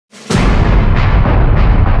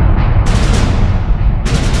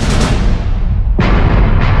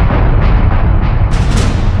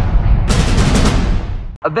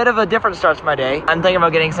bit of a different start to my day. I'm thinking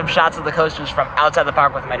about getting some shots of the coasters from outside the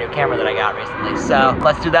park with my new camera that I got recently. So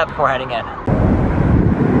let's do that before heading in.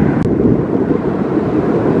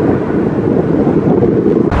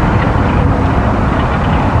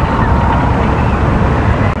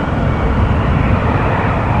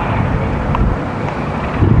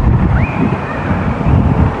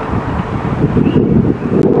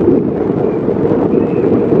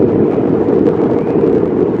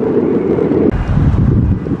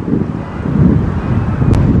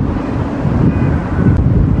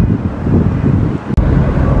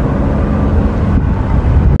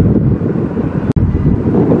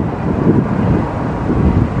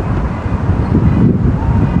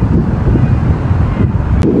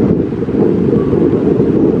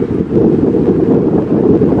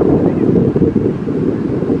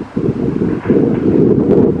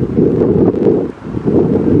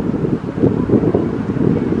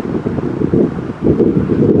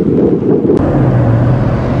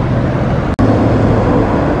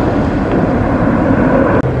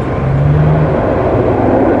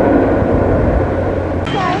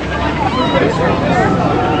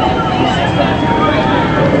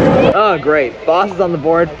 Oh, great. Boss is on the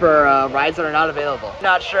board for rides that are not available.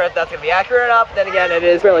 Not sure if that's going to be accurate or not, but then again, it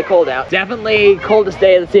is fairly cold out. Definitely coldest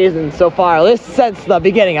day of the season so far, at least since the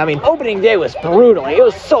beginning. I mean, opening day was brutal. It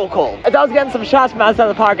was so cold. As I was getting some shots from outside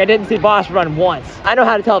the park, I didn't see Boss run once. I know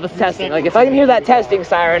how to tell if it's testing. Like, if I can hear that testing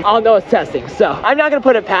siren, I'll know it's testing. So I'm not going to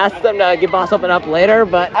put it past them to get Boss open up later,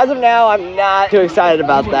 but as of now, I'm not too excited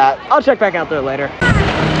about that. I'll check back out there later.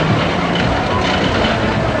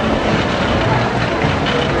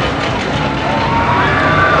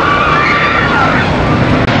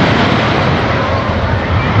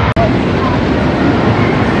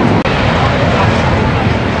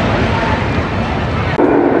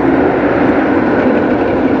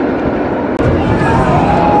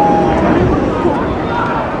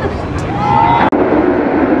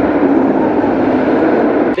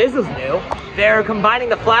 This is new. They're combining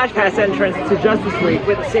the Flash Pass entrance to Justice League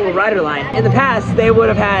with a single rider line. In the past, they would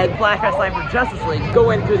have had Flash Pass line for Justice League go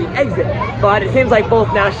in through the exit, but it seems like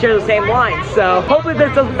both now share the same line. So hopefully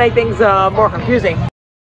this doesn't make things more confusing.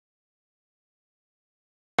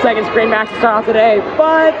 Second screen max to start off today,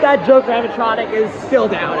 but that Joker animatronic is still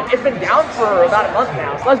down. It's been down for about a month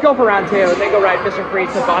now. So let's go for round 2 and then go ride Mr.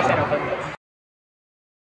 Freeze to Boss and open.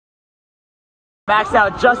 Maxed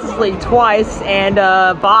out Justice League twice, and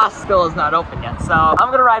Boss still is not open yet. So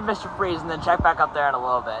I'm gonna ride Mr. Freeze and then check back up there in a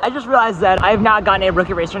little bit. I just realized that I have not gotten a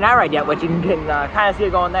Rookie Racer Now ride yet, which you can kind of see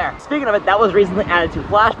it going there. Speaking of it, that was recently added to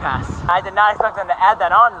Flash Pass. I did not expect them to add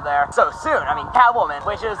that onto there so soon. I mean, Catwoman,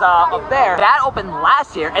 which is up there, that opened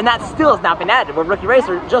last year, and that still has not been added. Where Rookie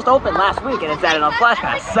Racer just opened last week, and it's added on Flash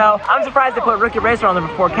Pass. So I'm surprised they put Rookie Racer on there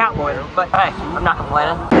before Catwoman, but hey, I'm not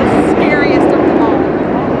complaining. The scariest of them all.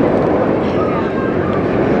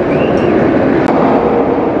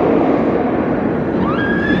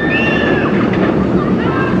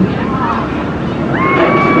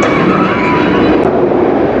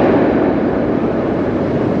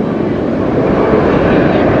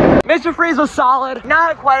 Mr. Freeze was solid.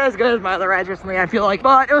 Not quite as good as my other rides recently, I feel like,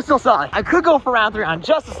 but it was still solid. I could go for round 3 on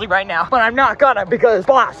Justice League right now, but I'm not gonna because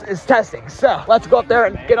Boss is testing. So let's go up there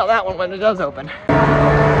and get on that one when it does open.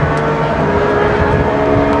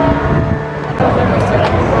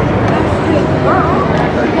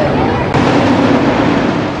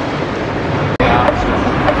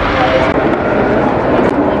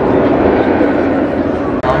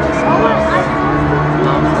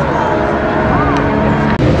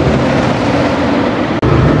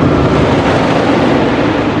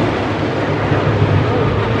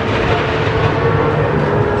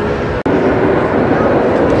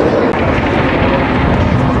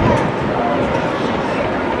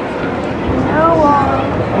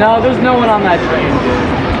 No, there's no one on that train.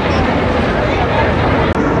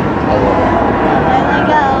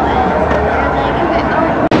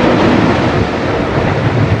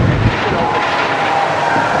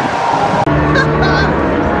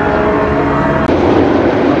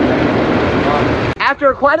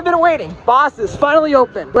 After quite a bit of waiting, Boss is finally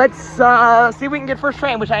open. Let's see if we can get first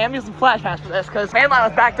train, which I am using Flash Pass for this because main line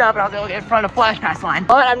was backed up and I was able to get in front of Flash Pass line.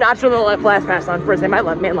 But I'm not sure they'll let Flash Pass on first. They might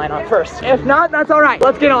let main line on first. If not, that's all right.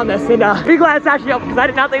 Let's get on this and be glad it's actually open because I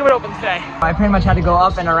did not think it would open today. I pretty much had to go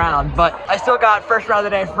up and around, but I still got first round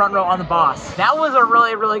of the day front row on the Boss. That was a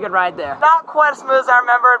really, really good ride there. Not quite as smooth as I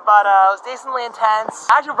remembered, but it was decently intense.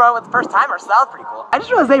 I actually rode with the first timer, so that was pretty cool. I just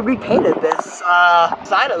realized they repainted this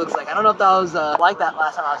sign, it looks like. I don't know if that was like that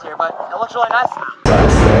last time I was here, but it looks really nice.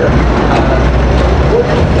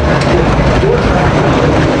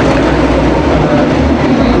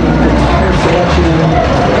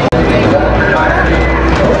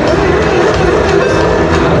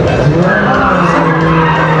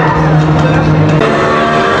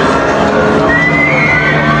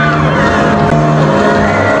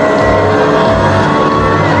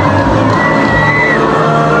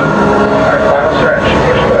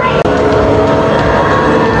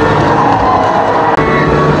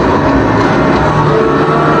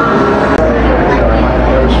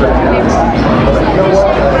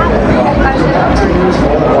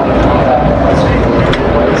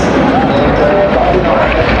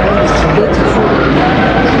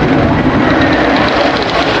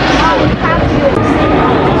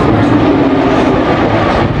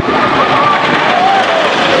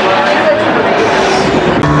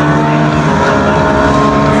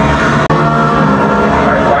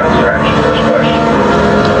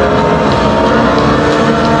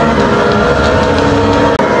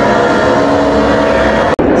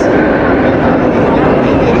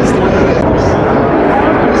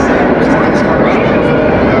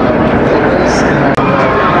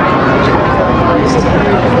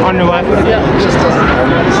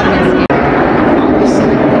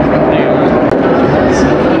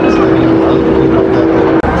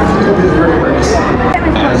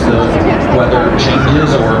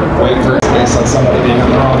 changes or wait for space like somebody being on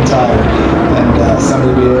the wrong tire and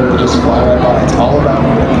somebody being able to just fly right by. It's all about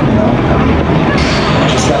grip, you know.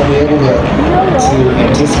 Just got to be able to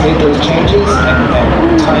anticipate those changes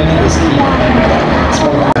and timing is key. And it's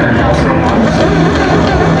more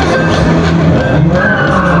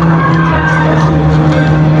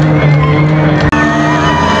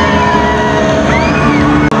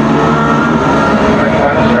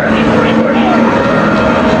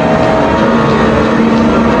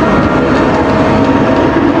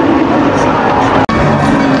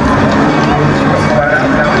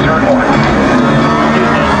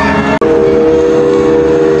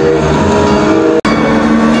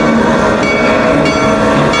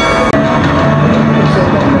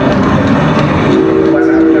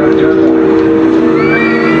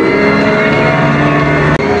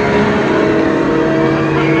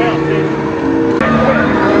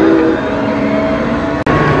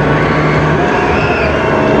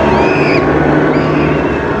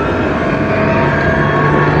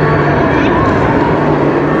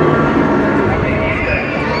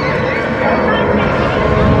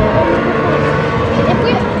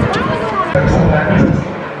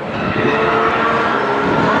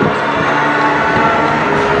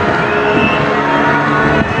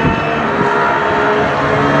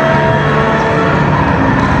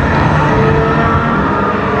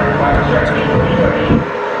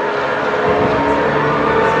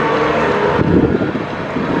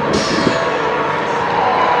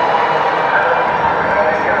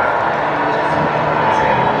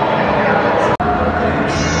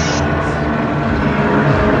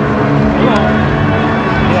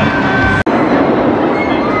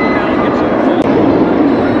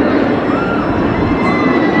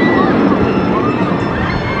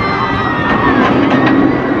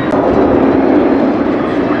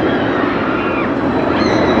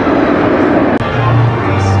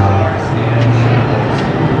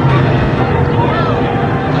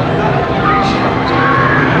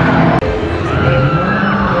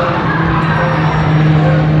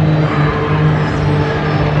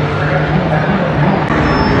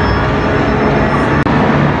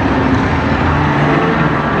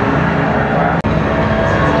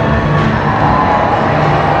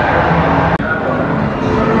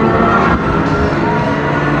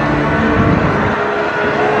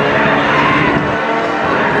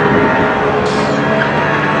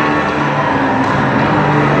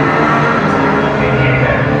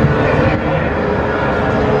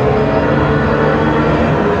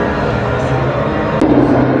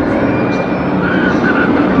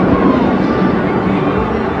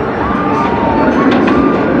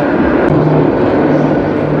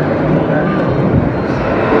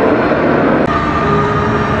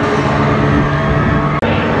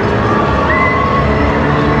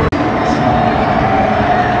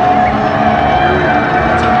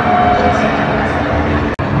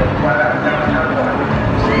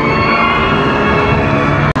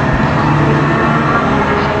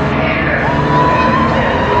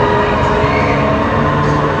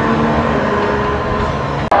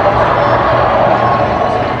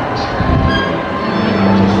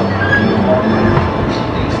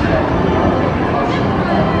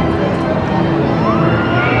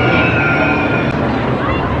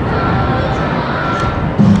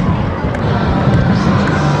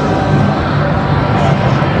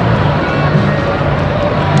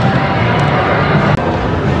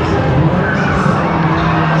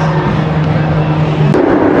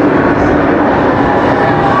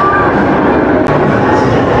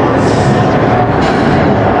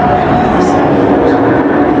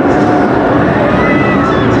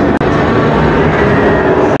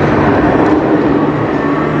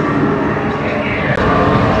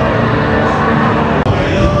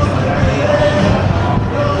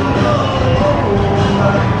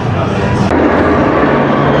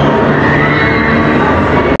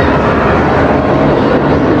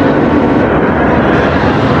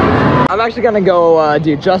I'm actually gonna go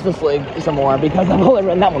do Justice League some more because I've only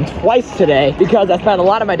ridden that one twice today because I spent a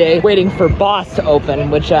lot of my day waiting for Boss to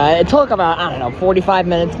open, which it took about, I don't know, 45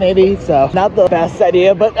 minutes maybe, so not the best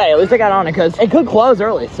idea, but hey, at least I got on it because it could close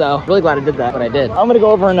early, so really glad I did that, but I did. I'm gonna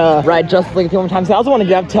go over and ride Justice League a few more times. I also want to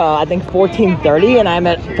get up to, I think, 14:30, and I'm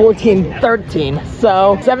at 14:13,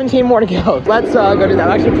 so 17 more to go. Let's go do that.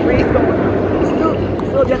 I'm actually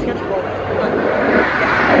still just catch roll.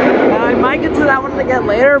 I might get to that one again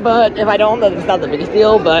later, but if I don't, then it's not the biggest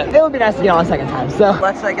deal, but it would be nice to get on a second time. So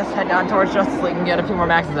let's, I guess, head down towards Justice League and get a few more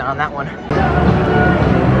maxes in on that one.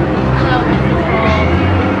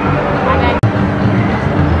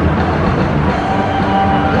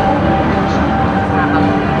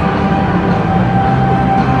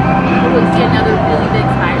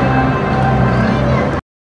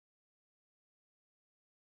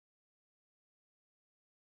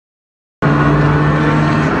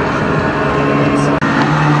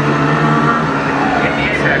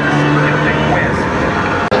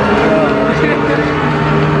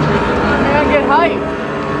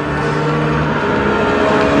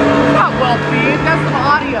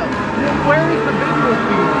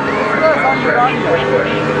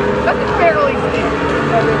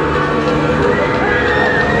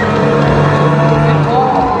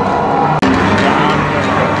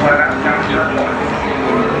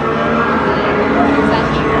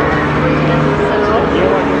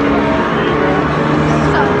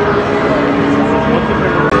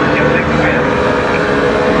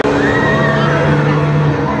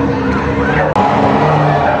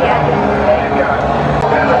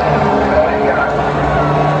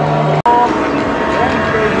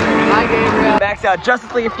 maxed out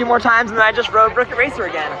Justice League a few more times, and then I just rode Rocket Racer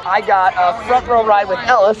again. I got a front row ride with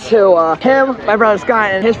Ellis, who him, my brother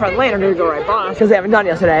Scott, and his friend Lane are going to go ride Boss, because they haven't done it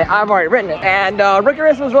yesterday. I've already ridden it. And Rocket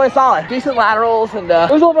Racer was really solid. Decent laterals, and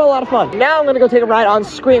it was overall a lot of fun. Now I'm going to go take a ride on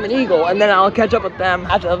Screaming Eagle, and then I'll catch up with them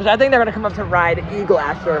after that, which I think they're going to come up to ride Eagle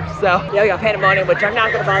after. So, yeah, we got Pandemonium, which I'm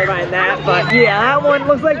not going to bother riding that, but yeah, that one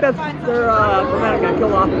looks like that's their momentum got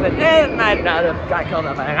killed off of it. And got killed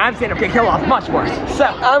off. I've seen him get killed off much worse. So,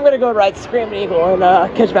 I'm going to go ride Screaming Eagle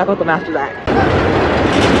and catch back with them after that.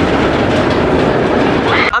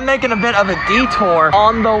 I'm making a bit of a detour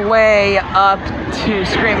on the way up to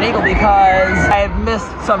Screaming Eagle because I've missed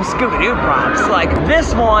some Scooby-Doo props. Like,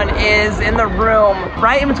 this one is in the room,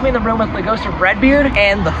 right in between the room with the Ghost of Redbeard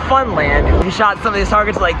and the Funland. We shot some of these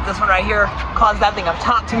targets, like this one right here, caused that thing up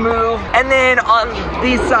top to move. And then on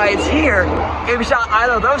these sides here, if we shot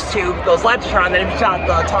either of those two, those lights are on, then if we shot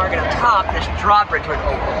the target up top, this drawbridge would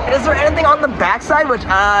open. Is there anything on the back side? Which,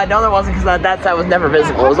 no, there wasn't, because that side was never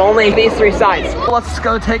visible. It was only these three sides. Let's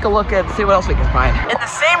go take a look and see what else we can find. In the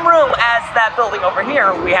same room as that building over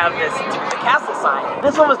here, we have this the castle sign.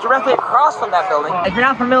 This one was directly across from that building. If you're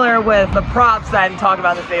not familiar with the props that I didn't talk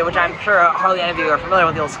about in this video, which I'm sure hardly any of you are familiar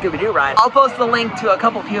with the old Scooby-Doo ride, I'll post the link to a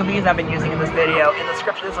couple POVs I've been using in this video in the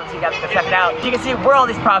description of this one, so you guys can go check it out. You can see where all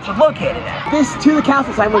these props are located at. This To the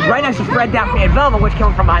Castle sign was right next to Fred, Daphne, and Velma, which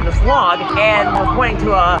came from behind this log, and was pointing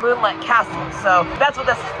to a moonlit castle. So that's what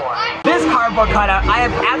this is for. This cardboard cutout, I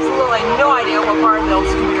have absolutely no idea what part of the old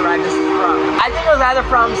Scooby-Doo ride this is from. I think it was either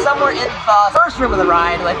from somewhere in the first room of the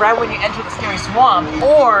ride, like right when you enter the scary swamp,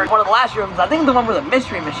 or one of the last rooms. I think the one where the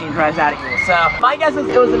mystery machine drives out at you. So my guess is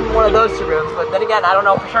it was in one of those two rooms, but then again, I don't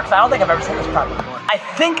know for sure because I don't think I've ever seen this prop before. I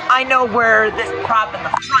think I know where this prop in the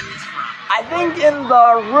front is from. I think in the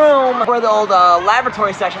room where the old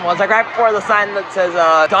laboratory section was, like right before the sign that says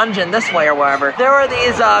dungeon this way or wherever, there were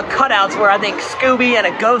these cutouts where I think Scooby and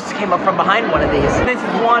a ghost came up from behind one of these. This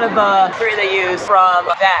is one of the three they used from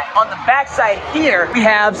that. On the back side here, we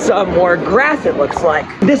have some more grass, it looks like.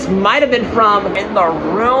 This might have been from in the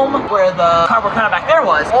room where the cardboard cutout back there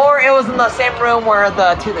was, or it was in the same room where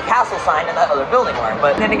the To the Castle sign and that other building were.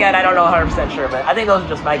 But then again, I don't know 100% sure, but I think those are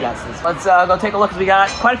just my guesses. Let's go take a look, because we got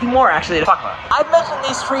quite a few more actually to talk about. I've mentioned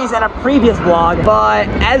these trees in a previous vlog, but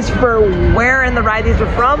as for where in the ride these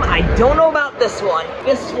were from, I don't know about this one,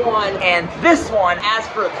 and this one. As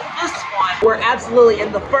for this one, we're absolutely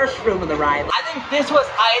in the first room of the ride. I think this was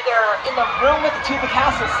either in the room with the To the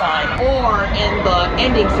Castle sign or in the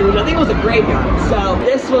ending scene, which I think was a graveyard. So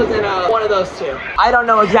this was in one of those two. I don't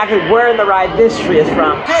know exactly where in the ride this tree is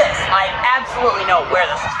from. This, I absolutely know where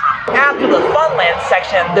this is from. After the Funland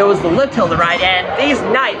section, there was the lift hill to ride, and these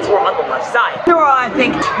knights were on the left side. There are, I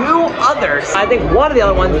think, two others. I think one of the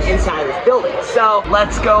other ones is inside this building. So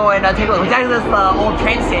let's go and take a look. It's actually this old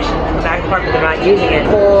train station in the back apartment. They're not using it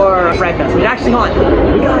for breakfast. We actually hold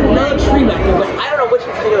on. We got another tree back there, but I don't know which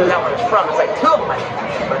particular that one is from. It's like two of them, I think.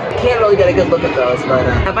 Can't really get a good look at those, but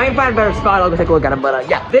if I can find a better spot, I'll go take a look at them. But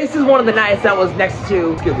yeah, this is one of the knights that was next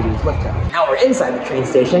to Scooby-Doo's lift hill. Now we're inside the train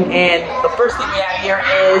station, and the first thing we have here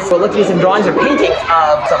is we're looking at some drawings or paintings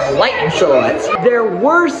of some lightning silhouettes. There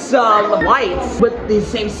were some lights with these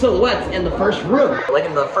same silhouettes in the first room, like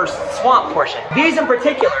in the first swamp portion. These in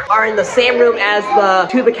particular are in the same room as the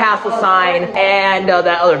To the Castle sign and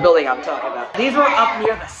that other building I'm talking about. These were up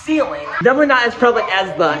near the ceiling, definitely not as prevalent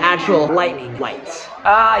as the actual lightning lights.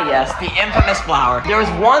 Ah, yes, the infamous flower. There was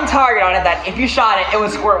one target on it that if you shot it, it would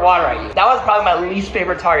squirt water at you. That was probably my least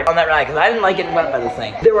favorite target on that ride, because I didn't like getting wet by this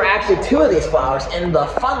thing. There were actually two of these flowers in the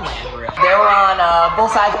Funland room. They were on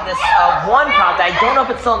both sides of this one prop that I don't know if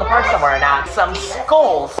it's still in the park somewhere or not. Some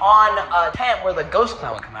skulls on a tent where the ghost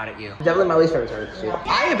clown would come out at you. Definitely my least favorite target to shoot.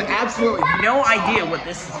 I have absolutely no idea what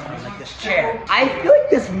this is from, like this chair. I feel like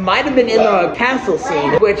this might have been in the castle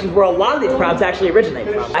scene, which is where a lot of these props actually originate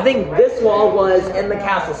from. I think this wall was in the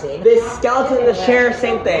castle scene. This skeleton in the chair,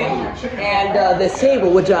 same thing. And this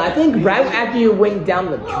table, which I think right after you went down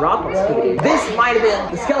the drop on Scooby-Doo, this might have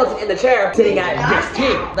been the skeleton in the chair sitting at this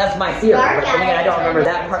table. That's my theory. But then again, I don't remember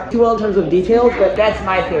that part too well in terms of details, but that's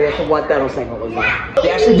my theory as to what that whole segment was like.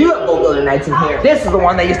 They actually do have both other knights in here. This is the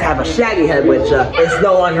one that used to have a shaggy head, which is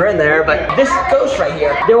no longer in there, but this ghost right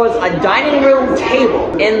here, there was a dining room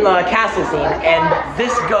table in the castle scene, and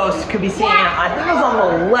this ghost could be seen, I think it was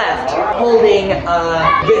on the left, holding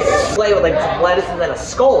this sleigh with like some lettuce and then a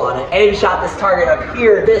skull on it. And if you shot this target up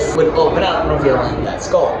here, this would open up, revealing that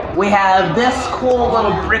skull. We have this cool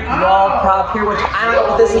little brick wall prop here, which I don't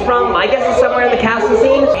know what this is from. My guess is somewhere in the castle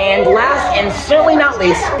scene. And last and certainly not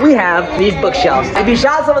least, we have these bookshelves. If you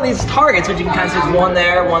shot some of these targets, which you can kind of see one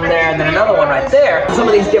there, and then another one right there, some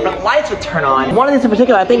of these different lights would turn on. One of these in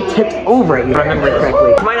particular, I think, tipped over, if I remember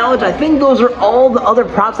correctly. To my knowledge, I think those are all the other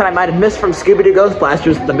props that I might have missed from Scooby-Doo Ghost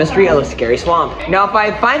Blasters, The Mystery of the Scary Swamp. Now, if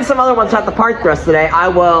I find some other ones at the park the rest of the day, I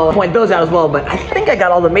will point those out as well, but I think I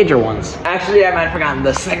got all the major ones. Actually, I might have forgotten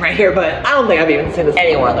this thing right here, but I don't think I've even seen this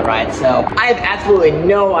anywhere on the ride, so I have absolutely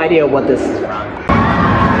no idea what this is from.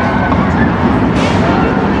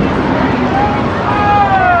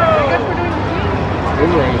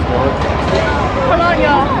 Come on,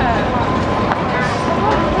 y'all.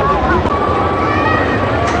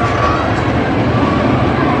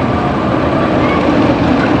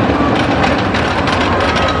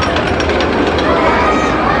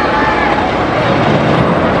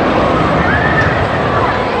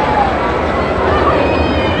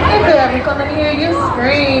 Cuando I hear you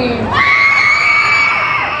scream.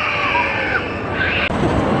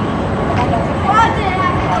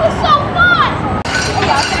 It was so fun!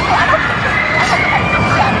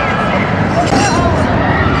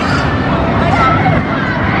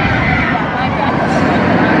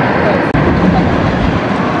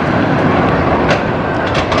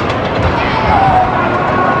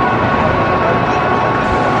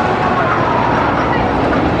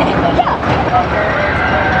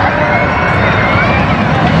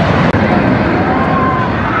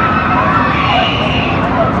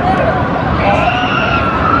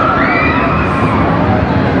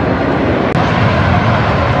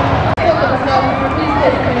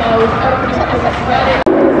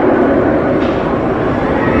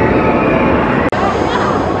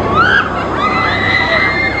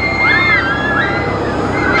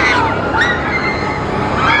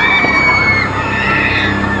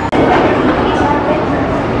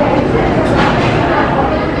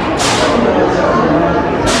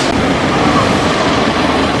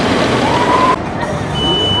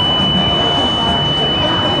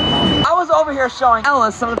 Showing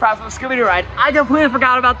Ellis some of the props from the Scooby-Doo ride, I completely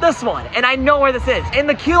forgot about this one, and I know where this is. In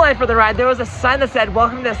the queue line for the ride, there was a sign that said,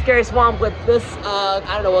 "Welcome to the Scary Swamp," with this, I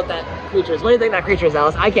don't know what that creature is. What do you think that creature is,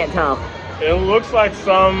 Ellis? I can't tell. It looks like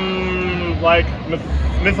some, like,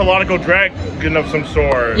 mythological dragon of some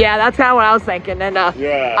sort. Yeah, that's kind of what I was thinking, and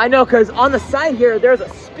yeah. I know, because on the side here, there's a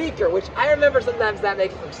speaker, which I remember sometimes that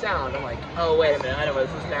makes some sound. I'm like, oh, wait a minute, I know what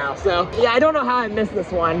this is now. So, yeah, I don't know how I missed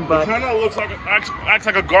this one, but... It kind of looks like, acts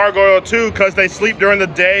like a gargoyle, too, because they sleep during the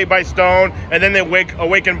day by stone, and then they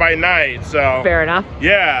awaken by night, so... Fair enough.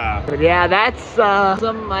 Yeah. But yeah, that's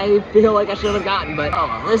something I feel like I should have gotten, but oh,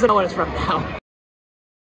 well, at least I know what it's from now.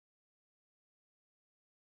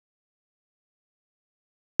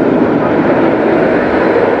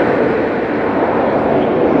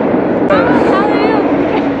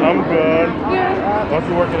 Don't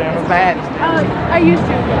you work at Amazon? Bad. I used to,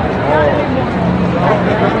 not anymore.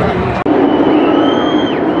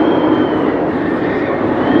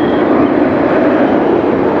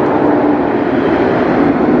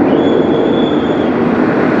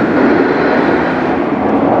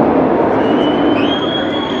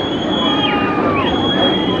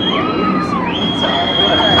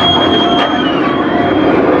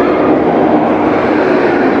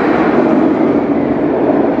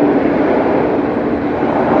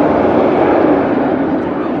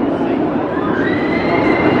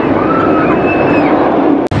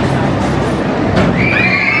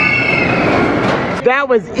 That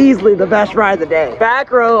was easily the best ride of the day.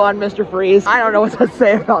 Back row on Mr. Freeze. I don't know what to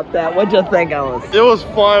say about that. What'd you think, Ellis? It was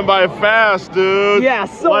flying by fast, dude. Yeah,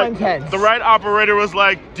 so intense. The ride operator was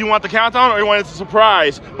like, do you want the countdown or you want it to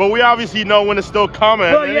surprise? But we obviously know when it's still coming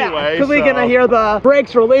anyway. Because we can hear the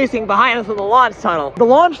brakes releasing behind us in the launch tunnel. The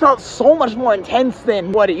launch felt so much more intense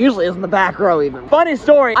than what it usually is in the back row even. Funny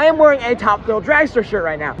story, I am wearing a Top Thrill Dragster shirt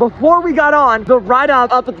right now. Before we got on, the ride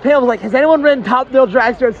up at the panel was like, has anyone ridden Top Thrill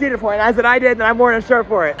Dragster and seen it for it? And I said I did, and I'm wearing a shirt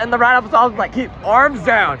for it. And the ride up was all like, keep arms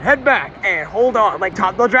down, head back, and hold on, like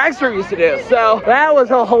Top Thrill Dragster used to do. So that was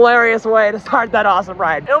a hilarious way to start that awesome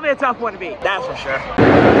ride. It'll be a tough one to beat, that's for sure.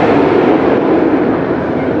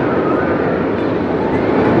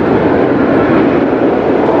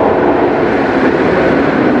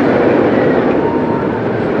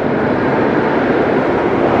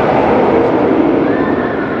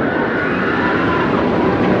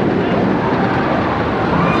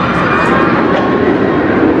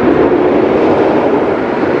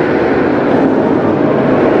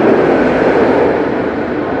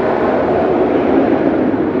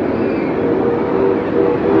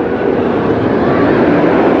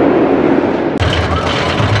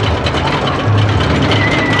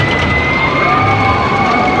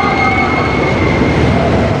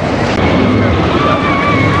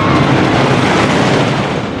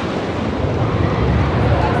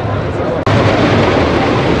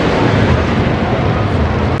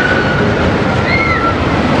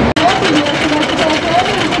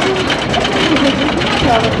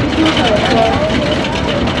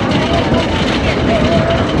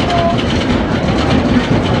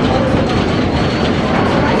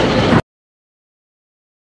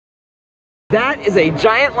 That is a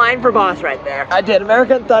giant line for boss right there. I did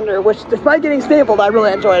American Thunder, which despite getting stapled, I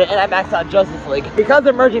really enjoyed it, and I maxed out Justice League. Because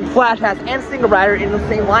they're merging Flash Pass and Single Rider in the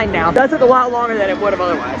same line now, that took a lot longer than it would have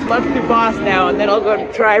otherwise. Let's do boss now, and then I'll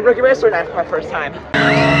go try Rookie Racer Night for my first time.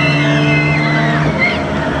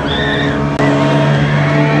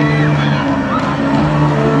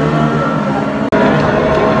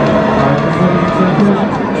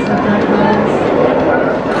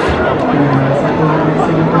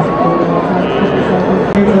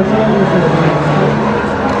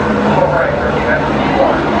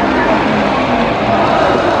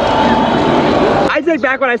 I take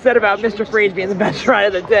back what I said about Mr. Freeze being the best ride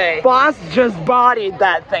of the day. Boss just bodied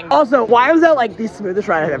that thing. Also, why was that like the smoothest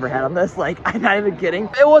ride I've ever had on this? Like, I'm not even kidding.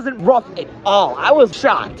 It wasn't rough at all. I was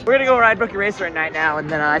shocked. We're gonna go ride Rookie Racer at night now, and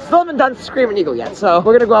then I still haven't done Screaming Eagle yet, so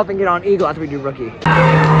we're gonna go up and get on Eagle after we do Rookie.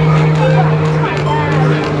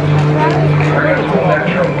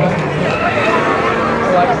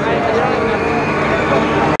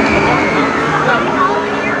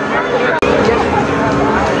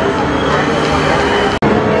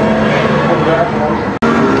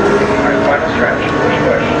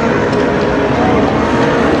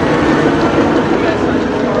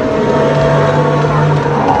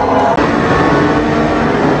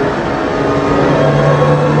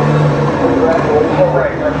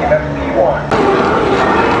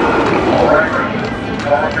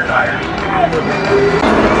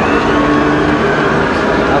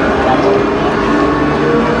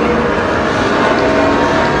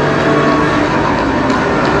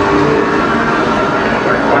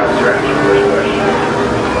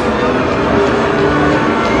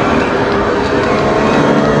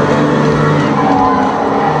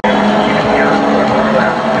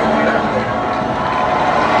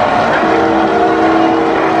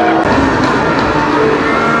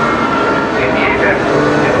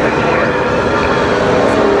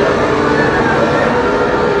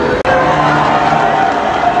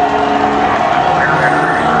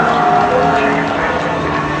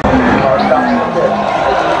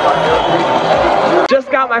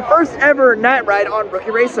 My first ever night ride on Rookie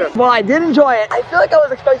Racer. While I did enjoy it, I feel like I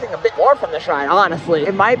was expecting a bit more from this ride, honestly.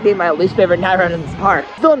 It might be my least favorite night ride in this park.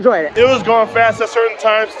 Still enjoyed it. It was going fast at certain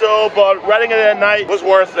times still, but riding it at night was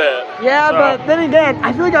worth it. Yeah, so. But then again,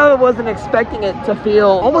 I feel like I wasn't expecting it to feel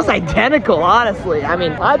almost identical, honestly. I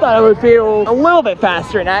mean, I thought it would feel a little bit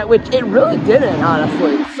faster at night, which it really didn't,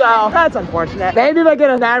 honestly. So, that's unfortunate. Maybe if I get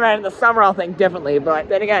a night ride in the summer, I'll think differently, but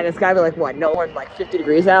then again, it's gotta be like, what, no more than like 50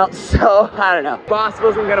 degrees out? So, I don't know. Boss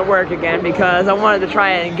wasn't gonna work again because I wanted to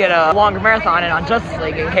try and get a longer marathon in on Justice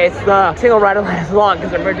League in case the single rider line is long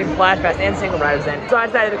because they're merging Flash Pass and single riders in. So I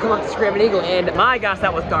decided to come up to Screaming Eagle, and my gosh,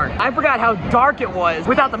 that was dark. I forgot how dark it was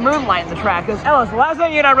without the moon lighting the track, because Ellis, the last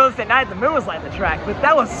time you and I rode this at night, the moon was lighting the track, but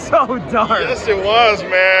that was so dark. Yes, it was,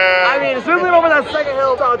 man. I mean, as soon as we went over that second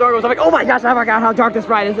hill, saw how dark it was, I'm like, oh my gosh, I forgot how dark this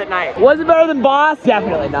ride is at night. Was it better than Boss?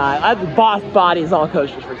 Definitely not. I had Boss bodies all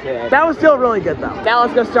coasters for today. That was still really good though. Now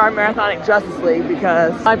let's go start marathoning Justice League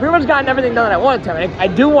because I pretty much gotten everything done that I wanted to. I mean, I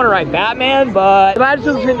do want to ride Batman, but if I had to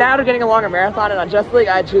choose between that or getting a longer marathon and on Justice League,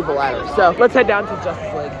 I'd choose the latter. So let's head down to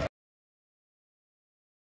Justice League.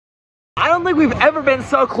 I don't think we've ever been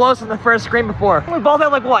so close in the first screen before. We both had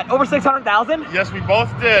like what, over 600,000? Yes, we both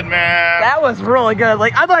did, man. That was really good.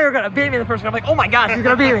 Like, I thought you were gonna beat me in the first screen. I'm like, oh my gosh, he's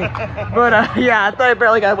gonna beat me. But yeah, I thought I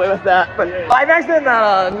barely got away with that. But I've actually been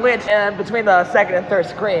glitch in between the second and third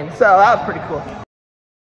screen, so that was pretty cool.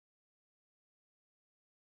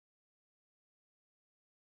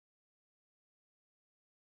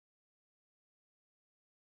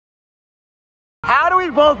 How do we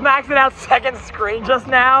both max it out second screen just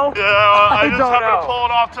now? Yeah, I just don't happened know. to pull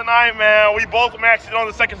it off tonight, man. We both maxed it on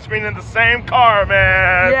the second screen in the same car,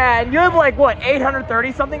 man. Yeah, and you have like, what,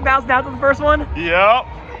 830 something thousand out to the first one? Yep.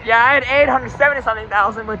 Yeah, I had 870 something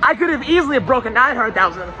thousand, which I could have easily have broken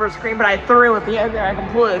 900,000 in the first screen, but I threw at the end there. I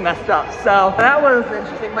completely messed up. So that was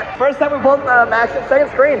interesting. But first time we both maxed it second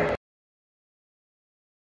screen.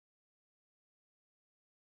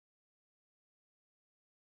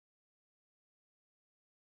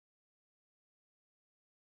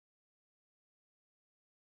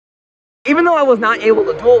 Even though I was not able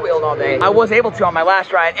to dual wield all day, I was able to on my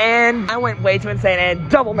last ride, and I went way too insane and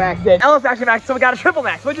double maxed it. Ellis actually maxed, so we got a triple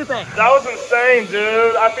max. What'd you think? That was insane,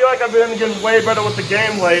 dude. I feel like I've been getting way better with the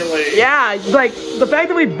game lately. Yeah, like the fact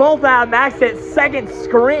that we both maxed it second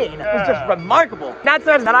screen was just remarkable. Not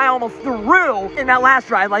so much that I almost threw in that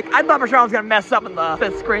last ride. Like, I thought for sure I was gonna mess up in the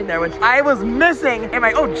fifth screen there, which I was missing. And I'm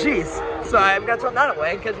like, oh geez. So I'm gonna turn that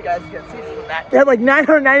away because you guys can see. than that. They had like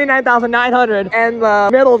 999,900, and the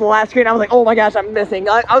middle of the last screen, I was like, oh my gosh, I'm missing.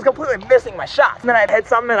 I was completely missing my shots. And then I hit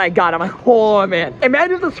something and I got it. I'm like, oh man.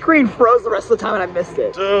 Imagine if the screen froze the rest of the time and I missed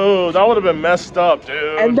it. Dude, that would have been messed up,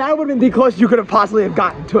 dude. And that would have been the closest you could have possibly have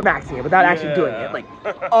gotten to maxing it without actually doing it. Like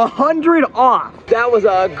 100 off. That was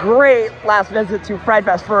a great last visit to Fright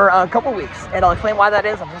Fest for a couple weeks. And I'll explain why that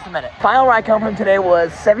is in just a minute. Final ride count from today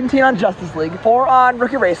was 17 on Justice League, 4 on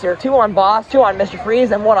Rookie Racer, 2 on Boss, 2 on Mr.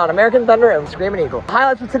 Freeze, and 1 on American Thunder and Screaming Eagle.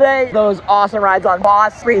 Highlights of today, those awesome rides on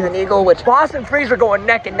Boss, Freeze, and Eagle, which Boss and Freeze are going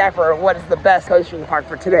neck and neck for what is the best coaster in the park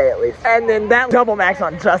for today, at least. And then that double max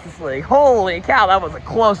on Justice League. Holy cow, that was a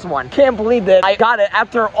close one. Can't believe that I got it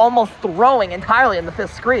after almost throwing entirely in the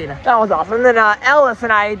 5th screen. That was awesome. And then Ellis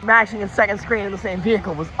and I maxing in 2nd screen in the same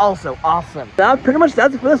vehicle was also awesome. That pretty much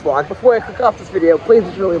does it for this vlog. Before I click off this video, please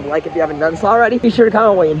just really like if you haven't done so already. Be sure to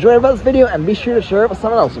comment what you enjoyed about this video, and be sure to share it with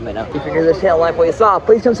someone else you may know. If you're new to this channel and like what you saw,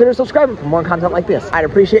 please consider subscribing for more content like this. I'd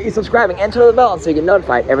appreciate you subscribing and turn the bell on so you get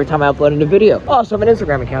notified every time I upload a new video. I also have an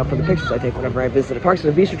Instagram account for the pictures I take whenever I visit a park,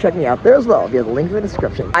 so be sure to check me out there as well via the link in the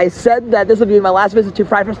description. I said that this would be my last visit to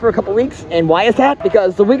Fright Fest for a couple weeks, and why is that?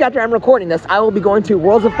 Because the week after I'm recording this, I will be going to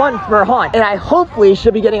Worlds of Fun for a haunt, and I hopefully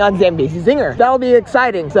should be getting on Zambesi Zinger. That'll be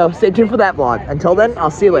exciting, so stay tuned for that vlog. Until then,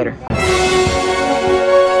 I'll see you later.